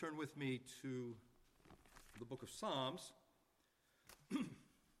Turn with me to the book of Psalms.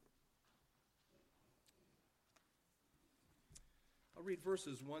 I'll read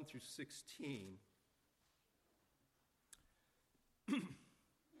verses 1 through 16. And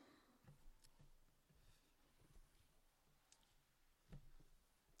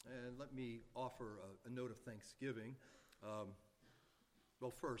let me offer a note of thanksgiving.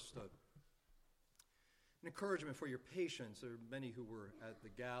 First, an encouragement for your patience. There are many who were at the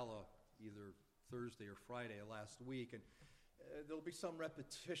gala either Thursday or Friday of last week, and there'll be some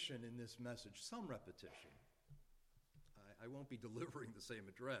repetition in this message, some repetition. I won't be delivering the same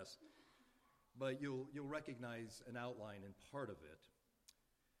address, but you'll recognize an outline and part of it.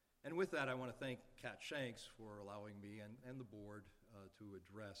 And with that, I want to thank Kat Shanks for allowing me and the board to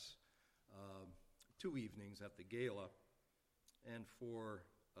address 2 evenings at the gala, and for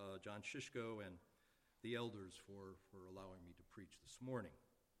John Shishko and the elders for allowing me to preach this morning.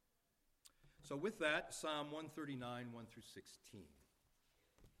 So with that, Psalm 139, 1 through 16.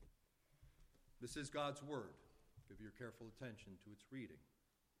 This is God's word. Give your careful attention to its reading.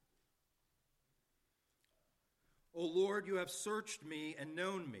 O Lord, you have searched me and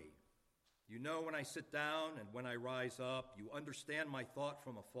known me. You know when I sit down and when I rise up. You understand my thought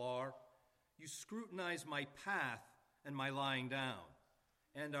from afar. You scrutinize my path and my lying down,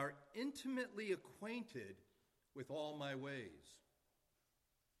 and are intimately acquainted with all my ways.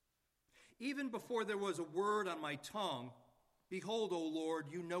 Even before there was a word on my tongue, behold, O Lord,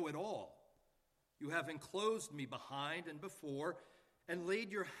 you know it all. You have enclosed me behind and before, and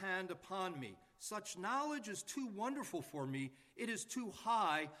laid your hand upon me. Such knowledge is too wonderful for me. It is too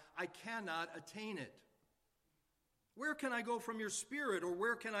high. I cannot attain it. Where can I go from your spirit, or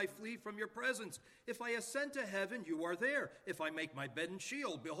where can I flee from your presence? If I ascend to heaven, you are there. If I make my bed in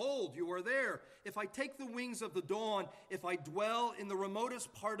Sheol, behold, you are there. If I take the wings of the dawn, if I dwell in the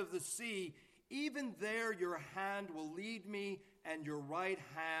remotest part of the sea, even there your hand will lead me, and your right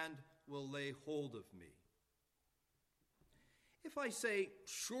hand will lay hold of me. If I say,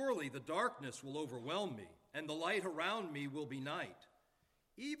 surely the darkness will overwhelm me, and the light around me will be night,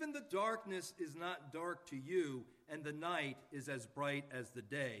 even the darkness is not dark to you, and the night is as bright as the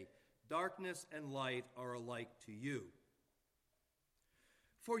day. Darkness and light are alike to you.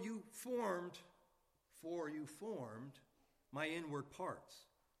 For you formed my inward parts.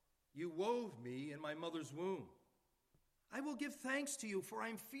 You wove me in my mother's womb. I will give thanks to you, for I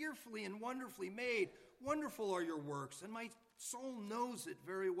am fearfully and wonderfully made. Wonderful are your works, and my soul knows it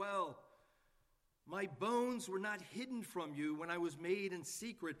very well. My bones were not hidden from you when I was made in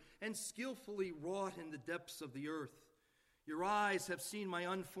secret and skillfully wrought in the depths of the earth. Your eyes have seen my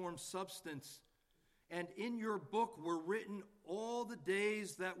unformed substance, and in your book were written all the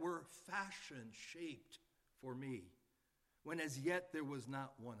days that were fashioned, shaped for me, when as yet there was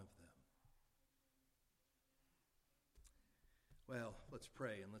not one of them. Well, let's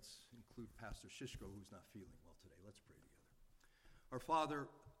pray, and let's include Pastor Shishko, who's not feeling well today. Let's pray together. Our Father,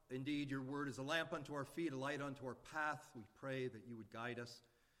 indeed, your word is a lamp unto our feet, a light unto our path. We pray that you would guide us.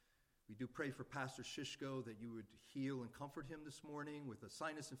 We do pray for Pastor Shishko, that you would heal and comfort him this morning with a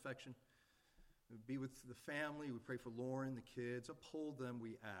sinus infection. Be with the family. We pray for Lauren, the kids. Uphold them,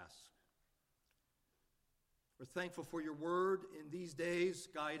 we ask. We're thankful for your word in these days.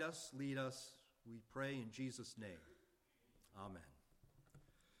 Guide us, lead us. We pray in Jesus' name. Amen.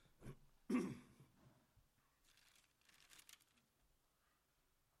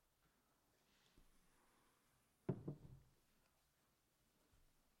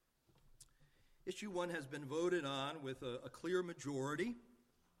 Issue 1 has been voted on with a clear majority,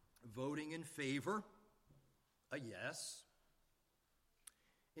 voting in favor, a yes.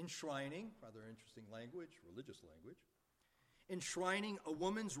 Enshrining, rather interesting language, religious language, enshrining a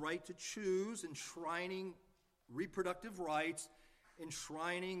woman's right to choose, enshrining reproductive rights,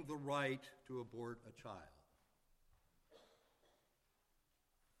 enshrining the right to abort a child.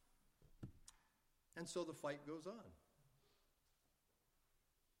 And so the fight goes on.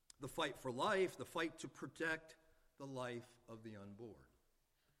 The fight for life, the fight to protect the life of the unborn.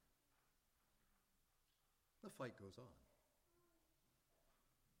 The fight goes on.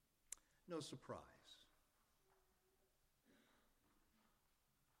 No surprise.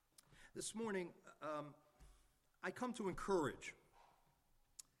 This morning, I come to encourage.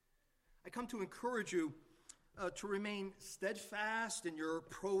 I come to encourage you to remain steadfast in your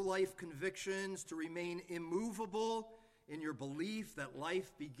pro-life convictions, to remain immovable in your belief that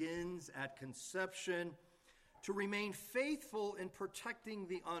life begins at conception, to remain faithful in protecting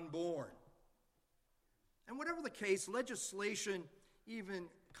the unborn. And whatever the case, legislation, even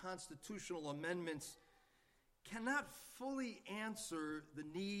constitutional amendments, cannot fully answer the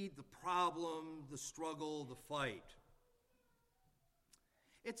need, the problem, the struggle, the fight.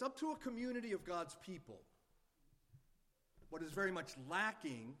 It's up to a community of God's people. What is very much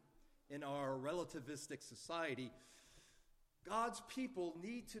lacking in our relativistic society, God's people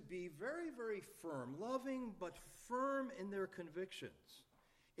need to be very, very firm, loving but firm in their convictions,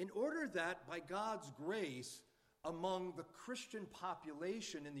 in order that by God's grace, among the Christian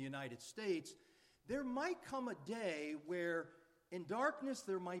population in the United States, there might come a day where in darkness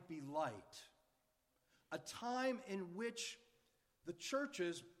there might be light, a time in which the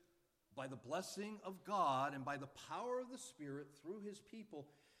churches, by the blessing of God and by the power of the Spirit through his people,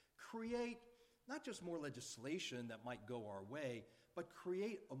 create not just more legislation that might go our way, but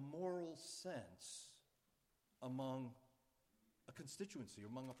create a moral sense among a constituency,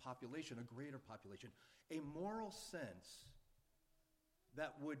 among a population, a greater population, a moral sense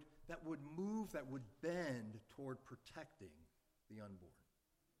that would move, that would bend toward protecting the unborn.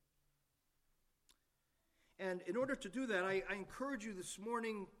 And in order to do that, I encourage you this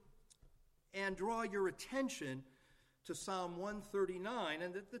morning and draw your attention to Psalm 139.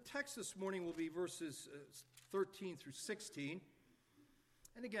 And the text this morning will be verses 13 through 16.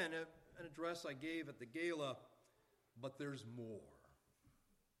 And again, an address I gave at the gala, but there's more.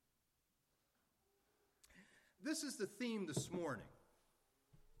 This is the theme this morning.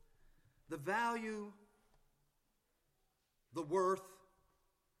 The value, the worth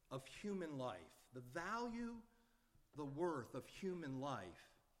of human life. The value, the worth of human life,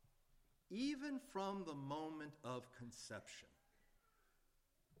 even from the moment of conception.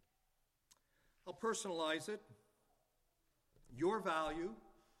 I'll personalize it. Your value,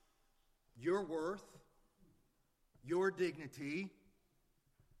 your worth, your dignity,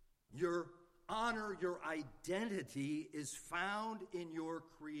 your honor, your identity is found in your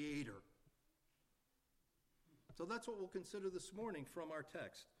Creator. So that's what we'll consider this morning from our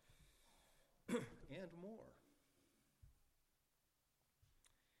text. And more.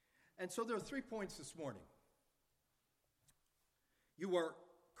 And so there are 3 points this morning. You are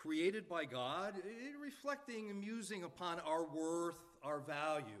created by God, reflecting and musing upon our worth, our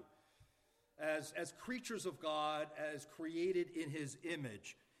value, as creatures of God, as created in his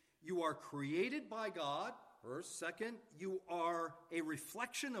image. You are created by God, first. Second, you are a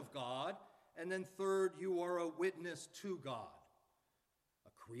reflection of God. And then third, you are a witness to God.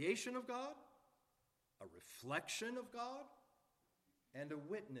 A creation of God, a reflection of God, and a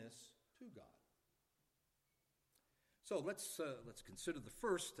witness to God. So let's consider the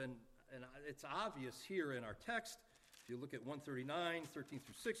first, and it's obvious here in our text. If you look at 139, 13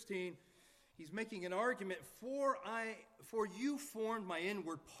 through 16, he's making an argument, for you formed my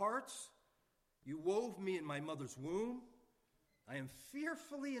inward parts, you wove me in my mother's womb, I am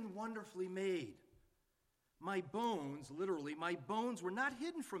fearfully and wonderfully made. My bones, literally, my bones were not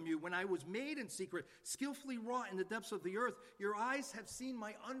hidden from you when I was made in secret, skillfully wrought in the depths of the earth. Your eyes have seen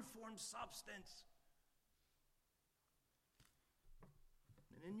my unformed substance.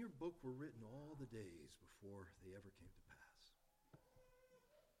 And in your book were written all the days before they ever came to pass.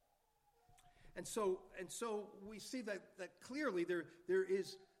 And so we see that clearly there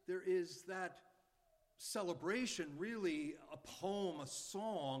is that celebration, really a poem, a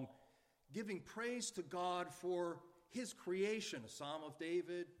song, giving praise to God for his creation, a psalm of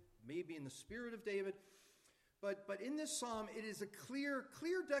David, maybe in the spirit of David. But in this psalm, it is a clear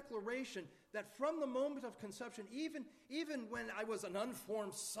declaration that from the moment of conception, even when I was an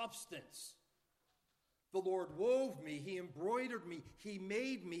unformed substance, the Lord wove me, he embroidered me, he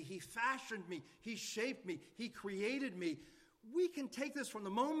made me, he fashioned me, he shaped me, he created me. We can take this from the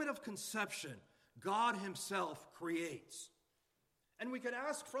moment of conception. God himself creates. And we could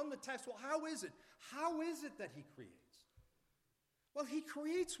ask from the text, well, how is it? How is it that he creates? Well, he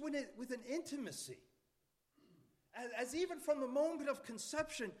creates with an intimacy. As even from the moment of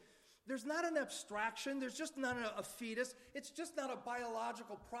conception, there's not an abstraction, there's just not a fetus, it's just not a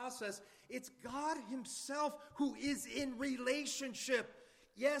biological process. It's God himself who is in relationship.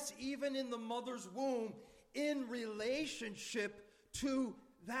 Yes, even in the mother's womb, in relationship to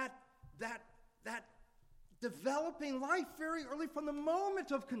that developing life very early from the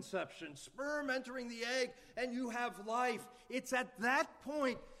moment of conception, sperm entering the egg, and you have life. It's at that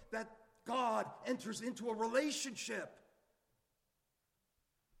point that God enters into a relationship.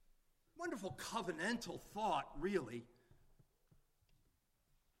 Wonderful covenantal thought, really.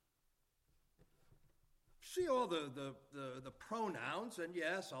 See all the pronouns, and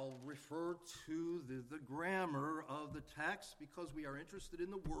yes, I'll refer to the grammar of the text because we are interested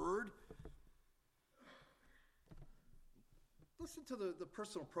in the word. Listen to the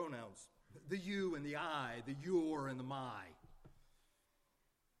personal pronouns. The you and the I, the your and the my.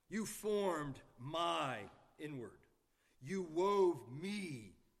 You formed my inward. You wove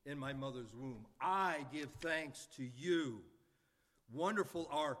me in my mother's womb. I give thanks to you. Wonderful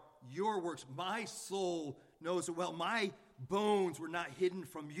are your works. My soul knows it well. My bones were not hidden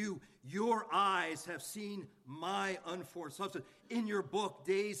from you. Your eyes have seen my unformed substance. In your book,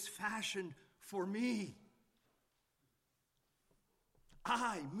 days fashioned for me.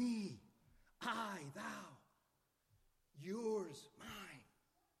 I, me, I, thou, yours, mine.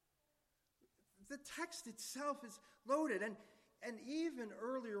 The text itself is loaded. And even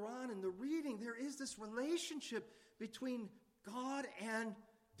earlier on in the reading, there is this relationship between God and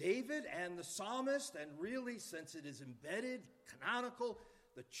David and the psalmist. And really, since it is embedded, canonical,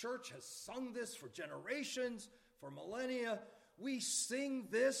 the church has sung this for generations, for millennia. We sing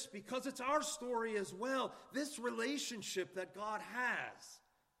this because it's our story as well. This relationship that God has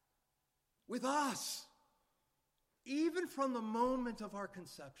with us, even from the moment of our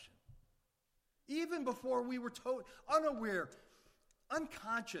conception, even before we were unaware,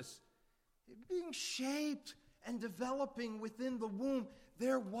 unconscious, being shaped and developing within the womb,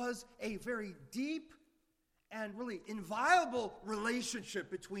 there was a very deep and really inviolable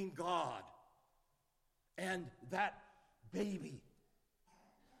relationship between God and that baby,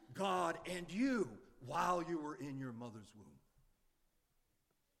 God and you, while you were in your mother's womb.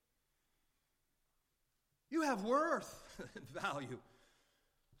 You have worth and value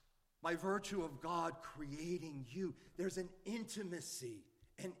by virtue of God creating you. There's an intimacy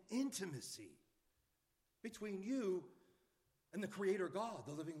between you and the Creator God,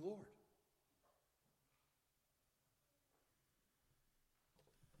 the living Lord.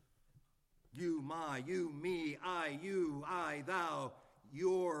 You, my, you, me, I, you, I, thou,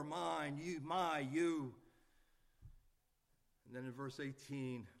 your, mine, you, my, you. And then in verse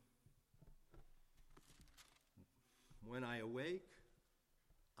 18, when I awake,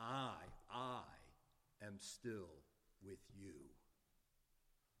 I am still with you.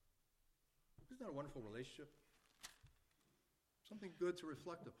 Isn't that a wonderful relationship? Something good to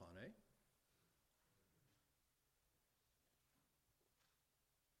reflect upon, eh?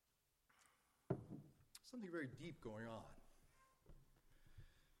 Something very deep going on.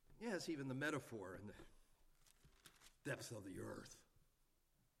 Yes, even the metaphor and the depths of the earth.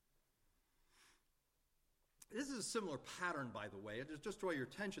 This is a similar pattern, by the way. Just draw your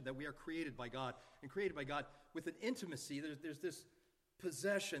attention that we are created by God, and created by God with an intimacy. There's this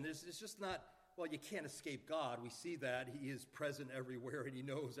possession. It's just not, well, you can't escape God. We see that. He is present everywhere, and He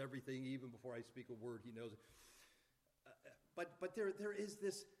knows everything. Even before I speak a word, He knows it. But there is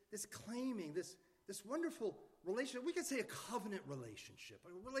this claiming, this wonderful relationship. We could say a covenant relationship,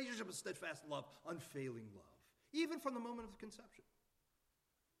 a relationship of steadfast love, unfailing love, even from the moment of conception.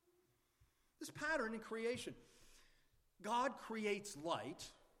 This pattern in creation. God creates light,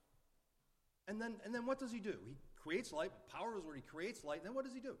 and then what does He do? He creates light. Power is where He creates light, and then what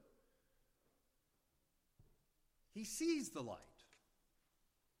does He do? He sees the light,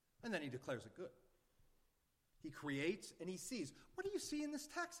 and then He declares it good. He creates and He sees. What do you see in this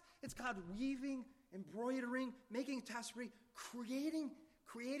text? It's God weaving, embroidering, making a tapestry, creating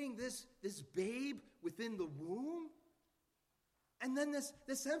this babe within the womb. And then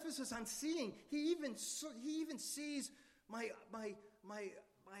this emphasis on seeing. He even sees my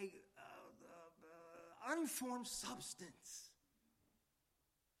unformed substance.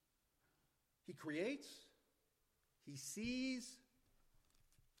 He creates, He sees,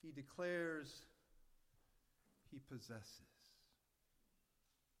 He declares, He possesses,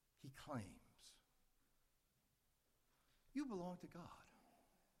 He claims. You belong to God.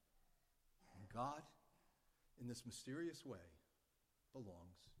 And God, in this mysterious way,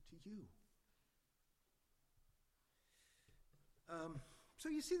 belongs to you. So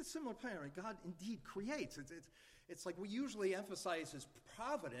you see the similar pattern. God indeed creates. It's like we usually emphasize His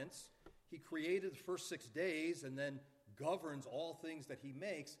providence. He created the first 6 days and then governs all things that He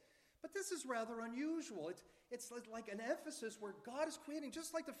makes. But this is rather unusual. It's like an emphasis where God is creating,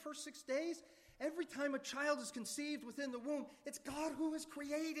 just like the first 6 days. Every time a child is conceived within the womb, it's God who is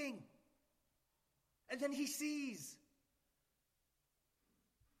creating. And then He sees.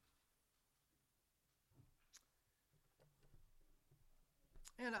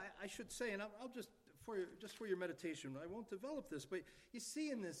 And I should say, and I'll just for your meditation, I won't develop this, but you see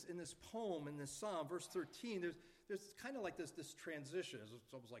in this poem, in this psalm, verse 13, there's kind of like this transition. It's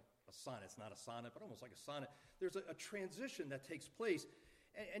almost like a sonnet. It's not a sonnet, but almost like a sonnet. There's a transition that takes place,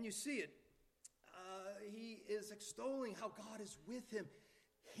 and you see it. He is extolling how God is with him,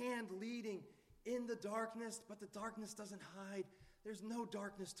 hand leading in the darkness, but the darkness doesn't hide. There's no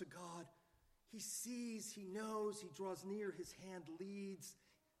darkness to God. He sees, he knows, he draws near, his hand leads.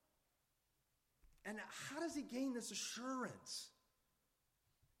 And how does he gain this assurance?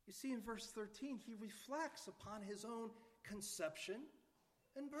 You see, in verse 13, he reflects upon his own conception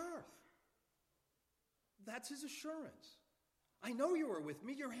and birth. That's his assurance. I know you are with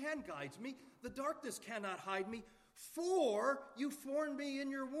me. Your hand guides me. The darkness cannot hide me, for you formed me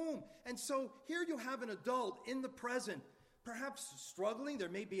in your womb. And so here you have an adult in the present, perhaps struggling. There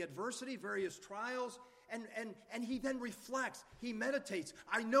may be adversity, various trials. And he then reflects. He meditates.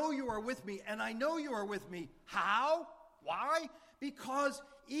 I know you are with me, and I know you are with me. How? Why? Because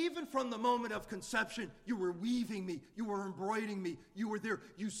even from the moment of conception, you were weaving me. You were embroidering me. You were there.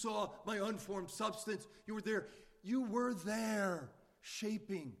 You saw my unformed substance. You were there. You were there,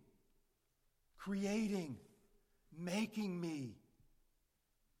 shaping, creating, making me.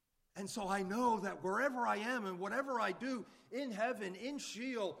 And so I know that wherever I am and whatever I do, in heaven, in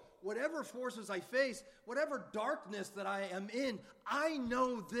Sheol, whatever forces I face, whatever darkness that I am in, I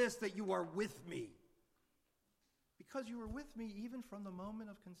know this, that you are with me. Because you were with me even from the moment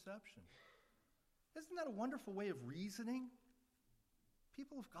of conception. Isn't that a wonderful way of reasoning?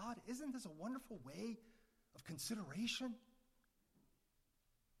 People of God, isn't this a wonderful way of consideration?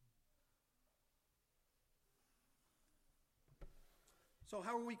 So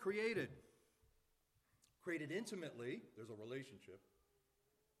how are we created? Created intimately. There's a relationship.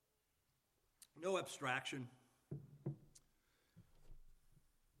 No abstraction.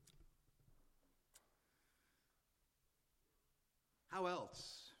 How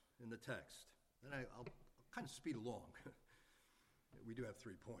else in the text? And I'll kind of speed along. We do have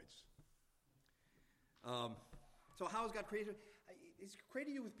 3 points. So how has God created? He's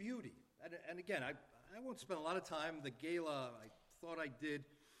created you with beauty. And again, I won't spend a lot of time. The gala, I thought I did.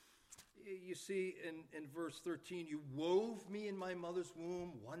 You see in verse 13, you wove me in my mother's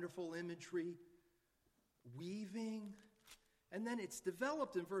womb, wonderful imagery, weaving. And then it's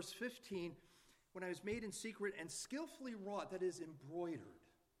developed in verse 15, when I was made in secret and skillfully wrought, that is embroidered.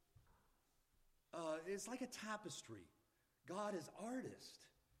 It's like a tapestry. God as artist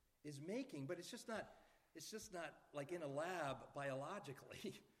is making, but it's just not like in a lab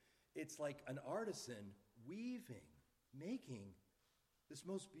biologically. It's like an artisan weaving, making this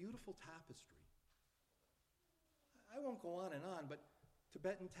most beautiful tapestry. I won't go on and on, but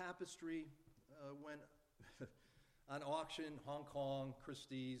Tibetan tapestry went on auction, Hong Kong,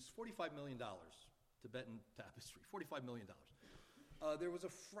 Christie's, $45 million. Tibetan tapestry, $45 million. There was a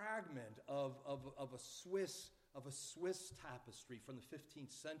fragment of a Swiss tapestry from the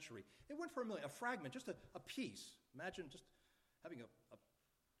 15th century. It went for $1 million. A fragment, just a piece. Imagine just having a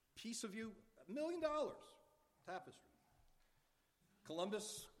piece of you, $1 million tapestry.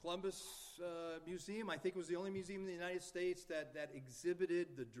 Columbus Museum, I think, was the only museum in the United States that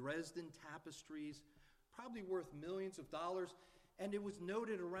exhibited the Dresden tapestries, probably worth millions of dollars. And it was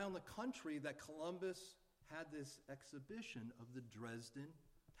noted around the country that Columbus had this exhibition of the Dresden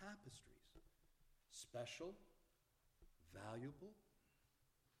tapestries. Special, valuable.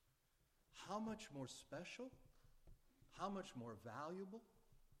 How much more special? How much more valuable?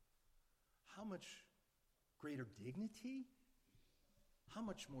 How much greater dignity? How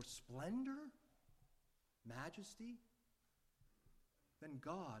much more splendor, majesty than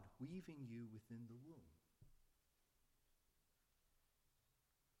God weaving you within the womb?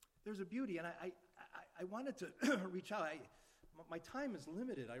 There's a beauty, and I wanted to reach out. My time is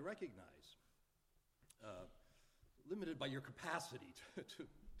limited, I recognize. Limited by your capacity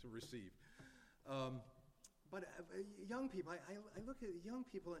to receive. But young people, I look at young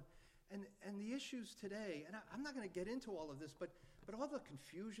people and the issues today, and I'm not going to get into all of this, but all the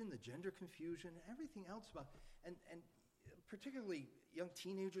confusion, the gender confusion, everything else about, and particularly young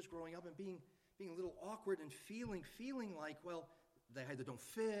teenagers growing up and being a little awkward and feeling like, well, they either don't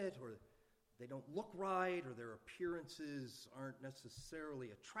fit or they don't look right or their appearances aren't necessarily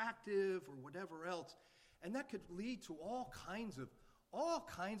attractive or whatever else. And that could lead to all kinds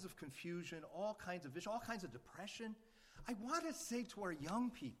of confusion, all kinds of vision, all kinds of depression. I want to say to our young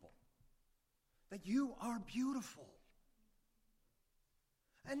people that you are beautiful.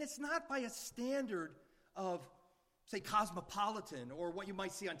 And it's not by a standard of, say, cosmopolitan or what you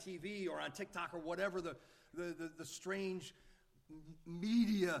might see on TV or on TikTok or whatever the strange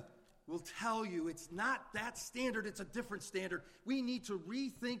media will tell you. It's not that standard, it's a different standard. We need to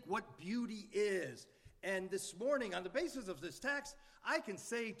rethink what beauty is. And this morning, on the basis of this text, I can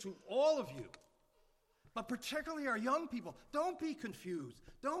say to all of you, but particularly our young people, don't be confused.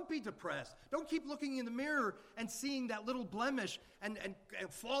 Don't be depressed. Don't keep looking in the mirror and seeing that little blemish and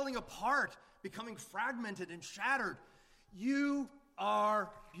falling apart, becoming fragmented and shattered. You are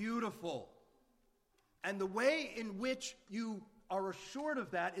beautiful. And the way in which you are assured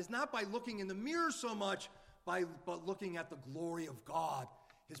of that is not by looking in the mirror so much, but looking at the glory of God,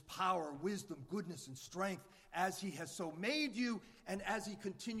 his power, wisdom, goodness, and strength, as he has so made you and as he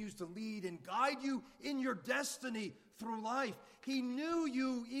continues to lead and guide you in your destiny through life. He knew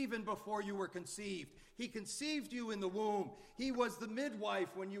you even before you were conceived. He conceived you in the womb. He was the midwife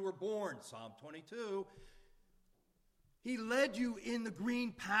when you were born, Psalm 22. He led you in the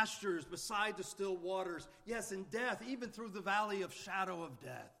green pastures beside the still waters. Yes, in death, even through the valley of shadow of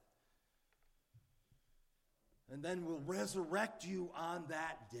death. And then will resurrect you on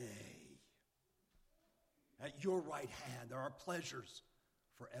that day. At your right hand, there are pleasures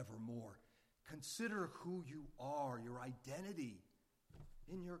forevermore. Consider who you are, your identity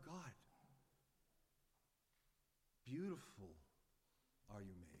in your God. Beautiful are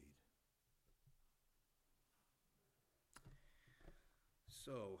you made.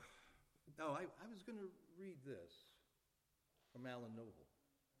 So, no, I was going to read this from Alan Noble.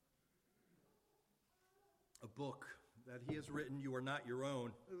 A book that he has written, You Are Not Your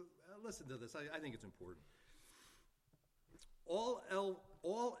Own. Listen to this. I think it's important.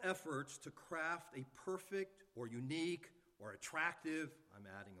 All efforts to craft a perfect or unique or attractive, I'm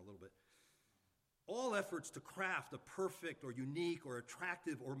adding a little bit, all efforts to craft a perfect or unique or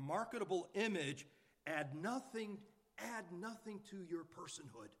attractive or marketable image add nothing to your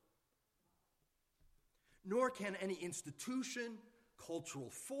personhood. Nor can any institution, cultural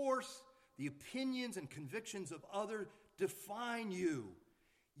force, the opinions and convictions of others define you.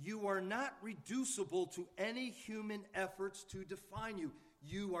 You are not reducible to any human efforts to define you.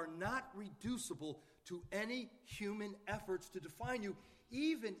 You are not reducible to any human efforts to define you.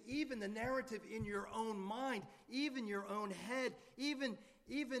 Even the narrative in your own mind, even your own head, even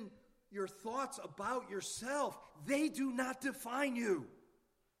your thoughts about yourself, they do not define you.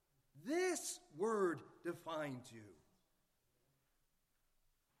 This word defines you.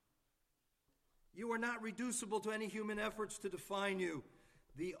 You are not reducible to any human efforts to define you.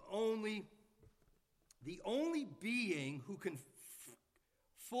 The only being who can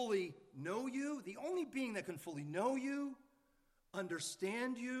fully know you, the only being that can fully know you,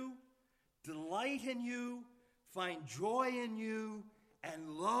 understand you, delight in you, find joy in you, and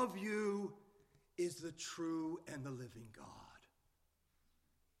love you is the true and the living God.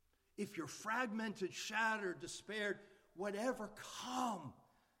 If you're fragmented, shattered, despaired, whatever come,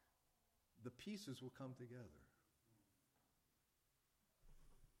 the pieces will come together.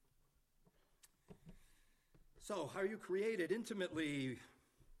 So, how are you created? Intimately,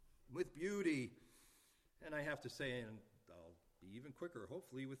 with beauty, and I have to say, and I'll be even quicker,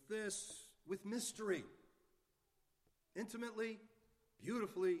 hopefully, with this, with mystery. Intimately,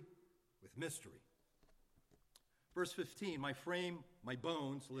 beautifully, with mystery. Verse 15, my frame, my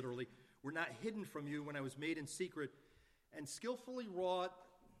bones, literally, were not hidden from you when I was made in secret, and skillfully wrought,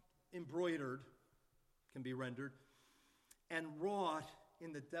 embroidered, can be rendered, and wrought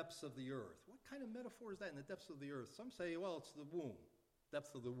in the depths of the earth. What kind of metaphor is that, in the depths of the earth? Some say, well, it's the womb,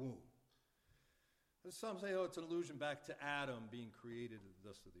 depths of the womb. Some say, oh, it's an allusion back to Adam being created in the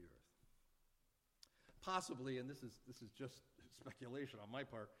dust of the earth. Possibly, and this is just speculation on my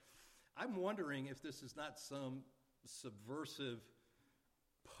part, I'm wondering if this is not some subversive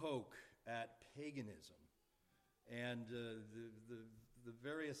poke at paganism and the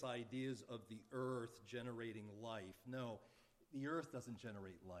various ideas of the earth generating life. No, the earth doesn't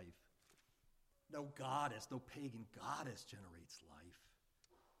generate life. No goddess, no pagan goddess generates life.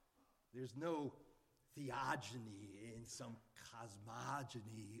 There's no theogony in some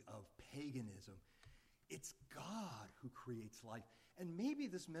cosmogony of paganism. It's God who creates life. And maybe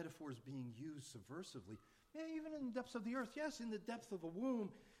this metaphor is being used subversively. Yeah, even in the depths of the earth. Yes, in the depth of a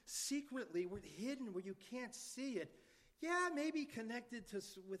womb, secretly, hidden where you can't see it. Yeah, maybe connected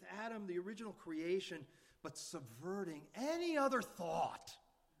with Adam, the original creation, but subverting any other thought,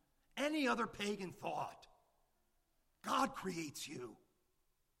 any other pagan thought. God creates you.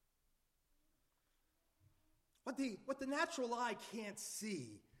 What the natural eye can't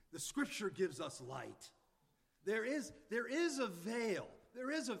see, the Scripture gives us light. There is a veil.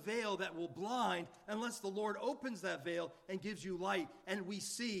 There is a veil that will blind unless the Lord opens that veil and gives you light, and we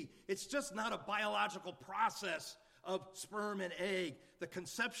see. It's just not a biological process of sperm and egg. The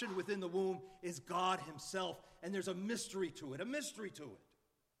conception within the womb is God himself, and there's a mystery to it,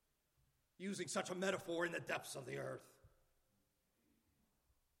 using such a metaphor in the depths of the earth.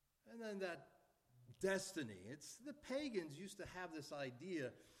 And then that destiny. The pagans used to have this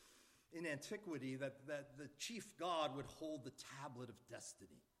idea in antiquity that the chief god would hold the tablet of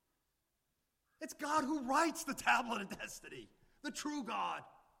destiny. It's God who writes the tablet of destiny, the true God.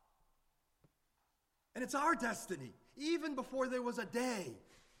 And it's our destiny. Even before there was a day,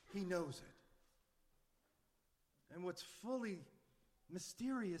 he knows it. And what's fully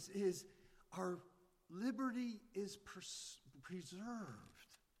mysterious is our liberty is preserved.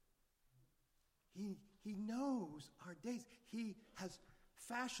 He knows our days. He has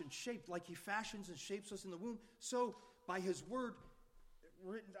fashioned, shaped, like he fashions and shapes us in the womb. So by his word,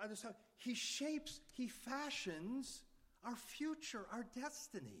 written on this time, he fashions our future, our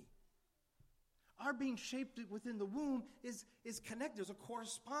destiny. Our being shaped within the womb is connected. There's a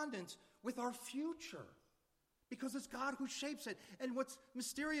correspondence with our future because it's God who shapes it. And what's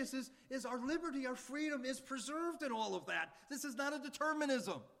mysterious is our liberty, our freedom is preserved in all of that. This is not a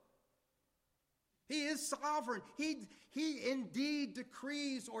determinism. He is sovereign. He indeed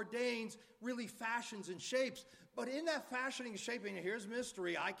decrees, ordains, really fashions and shapes. But in that fashioning and shaping, and here's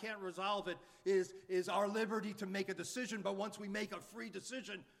mystery, I can't resolve it, is our liberty to make a decision. But once we make a free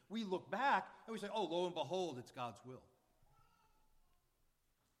decision, we look back and we say, oh, lo and behold, it's God's will.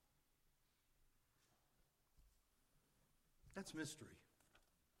 That's mystery.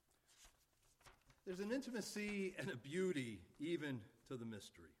 There's an intimacy and a beauty even to the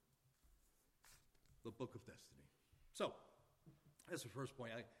mystery. The book of destiny. So, that's the first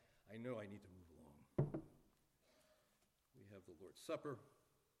point. I know I need to move along. We have the Lord's Supper.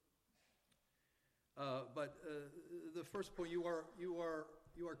 But the first point, you are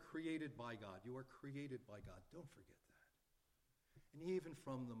created by God. You are created by God. Don't forget that. And even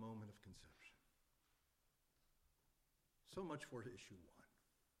from the moment of conception. So much for issue one.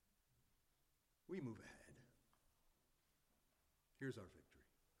 We move ahead. Here's our victory.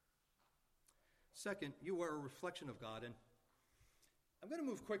 Second, you are a reflection of God. And I'm going to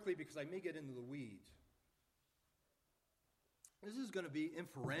move quickly because I may get into the weeds. This is going to be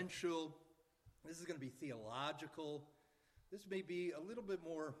inferential. This is going to be theological. This may be a little bit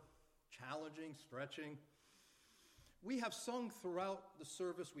more challenging, stretching. We have sung throughout the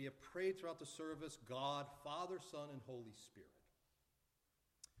service, we have prayed throughout the service, God, Father, Son, and Holy Spirit.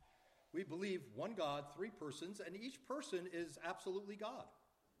 We believe one God, three persons, and each person is absolutely God.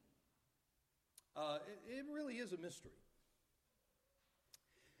 It really is a mystery.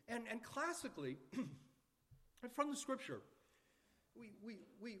 And classically, and from the Scripture,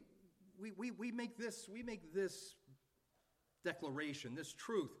 we make this declaration, this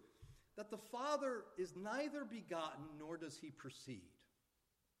truth, that the Father is neither begotten nor does he proceed.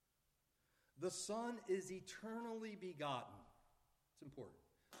 The Son is eternally begotten. It's important.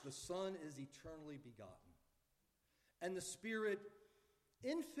 The Son is eternally begotten. And the Spirit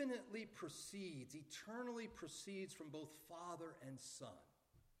infinitely proceeds, eternally proceeds from both Father and Son.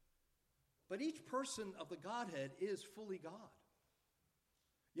 But each person of the Godhead is fully God.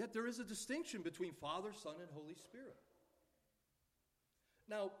 Yet there is a distinction between Father, Son, and Holy Spirit.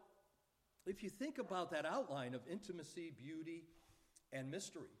 Now, if you think about that outline of intimacy, beauty, and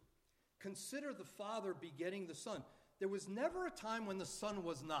mystery, consider the Father begetting the Son. There was never a time when the Son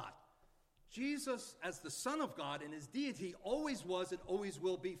was not. Jesus, as the Son of God in his deity, always was and always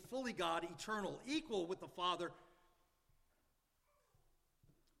will be fully God, eternal, equal with the Father.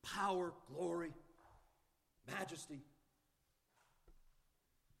 Power, glory, majesty.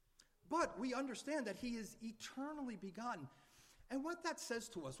 But we understand that he is eternally begotten. And what that says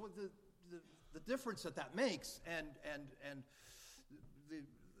to us, what the difference that makes, and the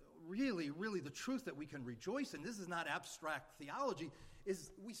really the truth that we can rejoice in, this is not abstract theology,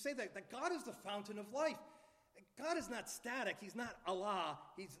 is we say that God is the fountain of life. God is not static. He's not Allah.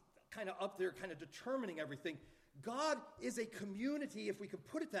 He's kind of up there, kind of determining everything. God is a community, if we could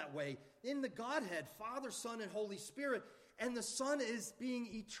put it that way, in the Godhead, Father, Son, and Holy Spirit, and the Son is being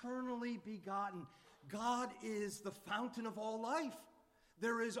eternally begotten. God is the fountain of all life.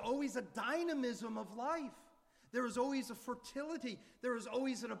 There is always a dynamism of life. There is always a fertility. There is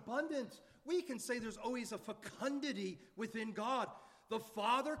always an abundance. We can say there's always a fecundity within God. The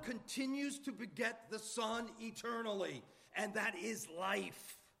Father continues to beget the Son eternally, and that is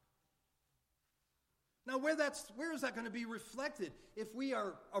life. Now, where is that going to be reflected? If we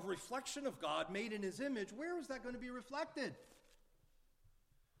are a reflection of God made in his image, where is that going to be reflected?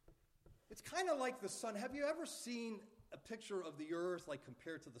 It's kind of like the sun. Have you ever seen a picture of the earth like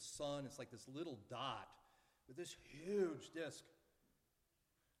compared to the sun? It's like this little dot with this huge disk.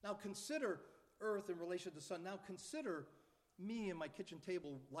 Now consider earth in relation to the sun. Now consider me and my kitchen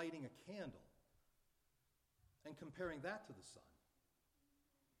table lighting a candle and comparing that to the sun.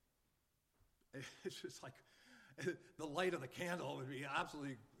 It's just like the light of the candle would be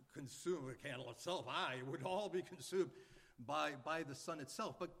absolutely consumed. The candle itself, it would all be consumed by the sun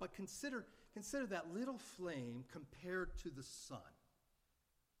itself. But consider that little flame compared to the sun.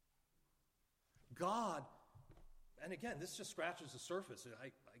 God, and again, this just scratches the surface.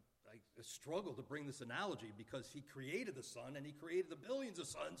 I struggle to bring this analogy because he created the sun and he created the billions of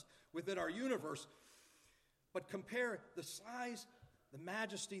suns within our universe. But compare the size, the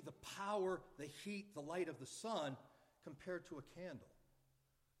majesty, the power, the heat, the light of the sun compared to a candle.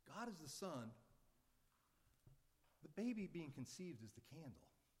 God is the sun. The baby being conceived is the candle.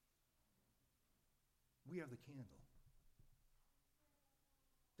 We are the candle.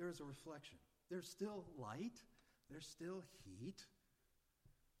 There is a reflection. There's still light. There's still heat.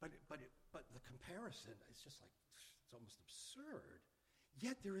 But the comparison is just like, it's almost absurd.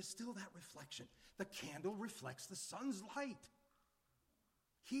 Yet there is still that reflection. The candle reflects the sun's light.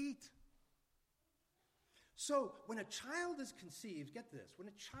 Heat. So when a child is conceived, get this, when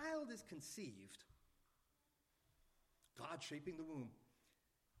a child is conceived, God shaping the womb,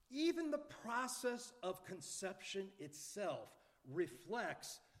 even the process of conception itself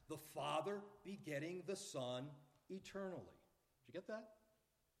reflects the Father begetting the Son eternally. Did you get that?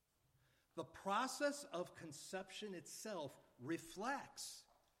 The process of conception itself reflects,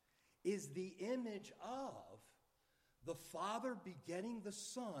 is the image of the Father begetting the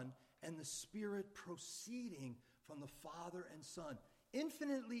Son and the Spirit proceeding from the Father and Son,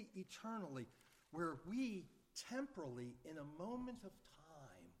 infinitely, eternally, where we temporally, in a moment of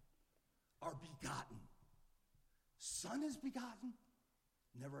time, are begotten. Son is begotten,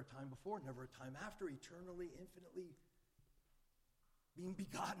 never a time before, never a time after, eternally, infinitely, being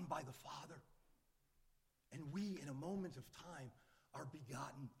begotten by the Father. And we, in a moment of time, are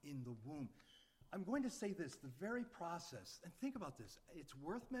begotten in the womb. I'm going to say this, the very process, and think about this, it's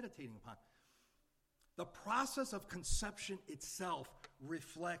worth meditating upon. The process of conception itself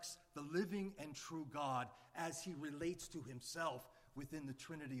reflects the living and true God as he relates to himself within the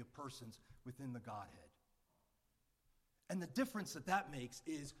Trinity of persons, within the Godhead. And the difference that makes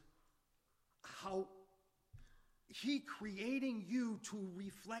is how he creating you to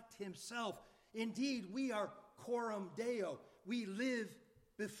reflect himself. Indeed, we are coram Deo. We live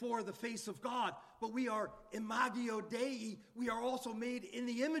before the face of God, but we are imago Dei. We are also made in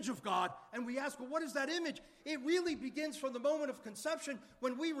the image of God. And we ask, well, what is that image? It really begins from the moment of conception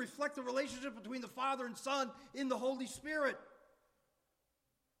when we reflect the relationship between the Father and Son in the Holy Spirit.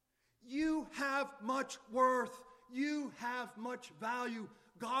 You have much worth. You have much value.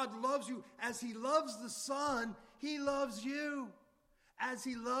 God loves you. As he loves the Son, he loves you. As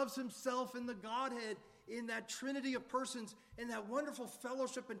he loves himself in the Godhead, in that Trinity of persons, in that wonderful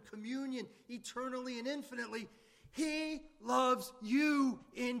fellowship and communion eternally and infinitely, he loves you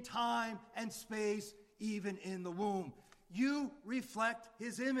in time and space, even in the womb. You reflect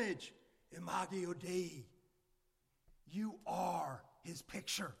his image, imago Dei. You are his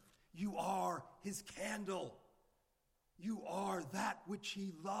picture. You are his candle. You are that which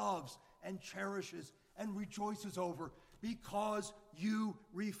he loves and cherishes and rejoices over because you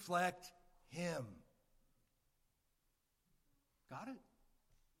reflect him. Got it?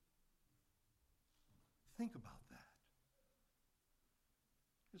 Think about that.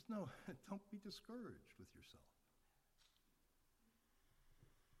 Don't be discouraged with yourself.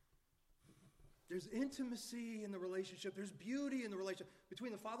 There's intimacy in the relationship. There's beauty in the relationship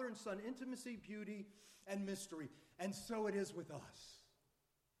between the Father and Son. Intimacy, beauty, and mystery. And so it is with us.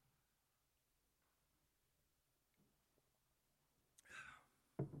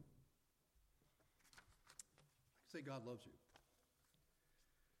 I say God loves you.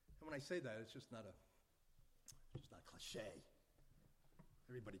 And when I say that, it's just not a cliche.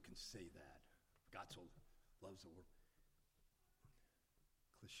 Everybody can say that. God so loves the world.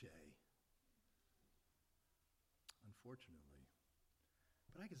 Cliche. Unfortunately.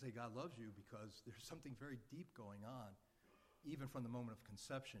 But I can say God loves you because there's something very deep going on. Even from the moment of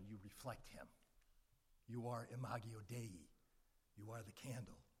conception, you reflect him. You are imago Dei. You are the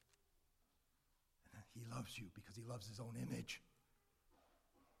candle. And he loves you because he loves his own image.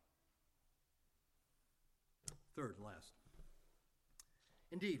 Third and last.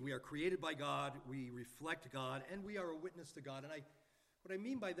 Indeed, we are created by God, we reflect God, and we are a witness to God. And what I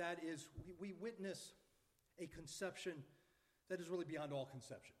mean by that is we witness a conception that is really beyond all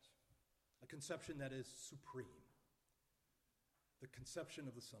conceptions, a conception that is supreme, the conception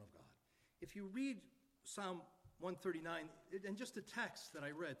of the Son of God. If you read Psalm 139, and just the text that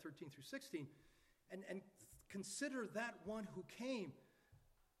I read, 13 through 16, and consider that one who came,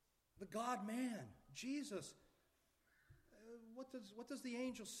 the God-man, Jesus. What does the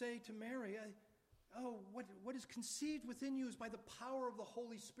angel say to Mary? What is conceived within you is by the power of the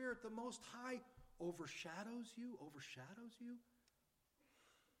Holy Spirit. The Most High overshadows you.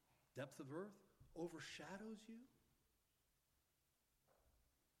 Depth of earth overshadows you.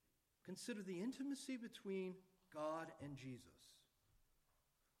 Consider the intimacy between God and Jesus,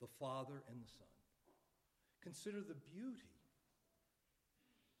 the Father and the Son. Consider the beauty.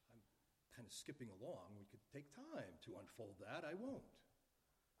 I'm kind of skipping along. We could take time to unfold that. I won't.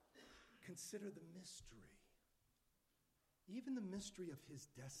 Consider the mystery, even the mystery of his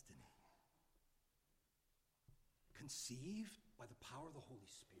destiny. Conceived by the power of the Holy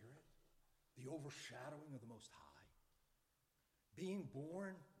Spirit, the overshadowing of the Most High. Being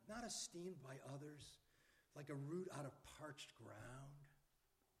born, not esteemed by others, like a root out of parched ground.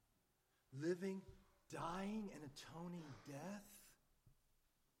 Living, dying, and atoning death.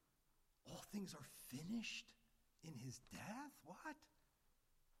 All things are finished in his death? What?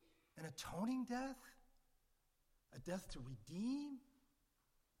 An atoning death? A death to redeem?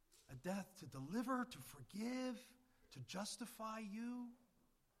 A death to deliver, to forgive, to justify you?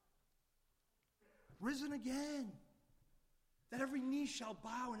 Risen again, that every knee shall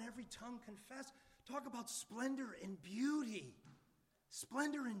bow and every tongue confess. Talk about splendor and beauty.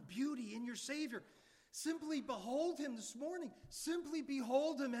 Splendor and beauty in your Savior. Simply behold him this morning. Simply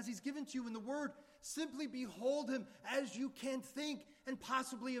behold him as he's given to you in the Word. Simply behold him as you can think and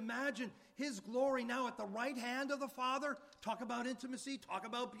possibly imagine his glory now at the right hand of the Father. Talk about intimacy. Talk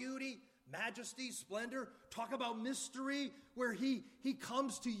about beauty, majesty, splendor. Talk about mystery where he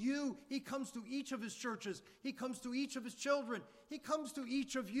comes to you. He comes to each of his churches. He comes to each of his children. He comes to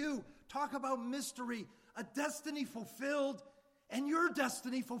each of you. Talk about mystery, a destiny fulfilled, and your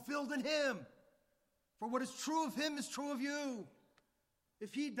destiny fulfilled in him. For what is true of him is true of you.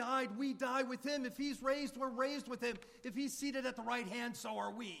 If he died, we die with him. If he's raised, we're raised with him. If he's seated at the right hand, so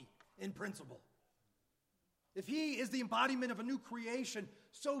are we, in principle. If he is the embodiment of a new creation,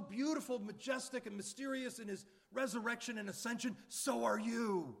 so beautiful, majestic, and mysterious in his resurrection and ascension, so are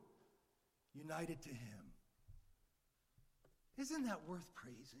you, united to him. Isn't that worth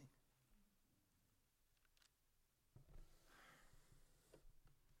praising?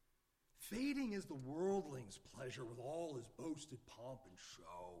 Fading is the worldling's pleasure with all his boasted pomp and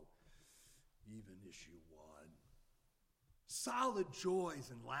show. Even issue 1. Solid joys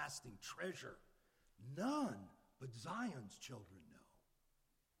and lasting treasure. None but Zion's children know.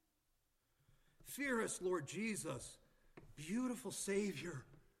 Fear us, Lord Jesus, beautiful Savior,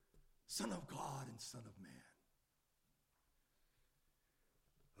 Son of God and Son of Man.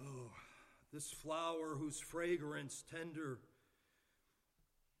 Oh, this flower whose fragrance tender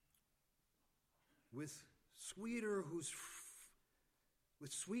with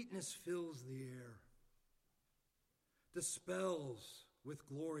sweetness fills the air, dispels with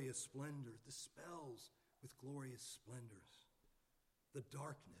glorious splendor, the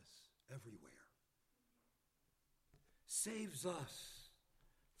darkness everywhere, saves us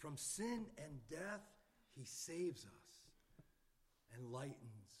from sin and death. He saves us and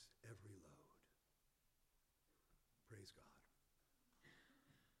lightens every load. Praise God.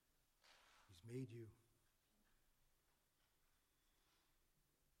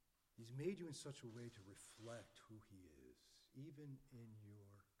 He's made you in such a way to reflect who he is, even in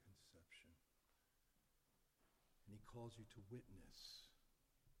your conception. And he calls you to witness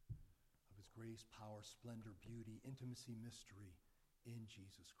of his grace, power, splendor, beauty, intimacy, mystery in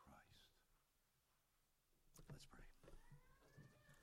Jesus Christ. Let's pray.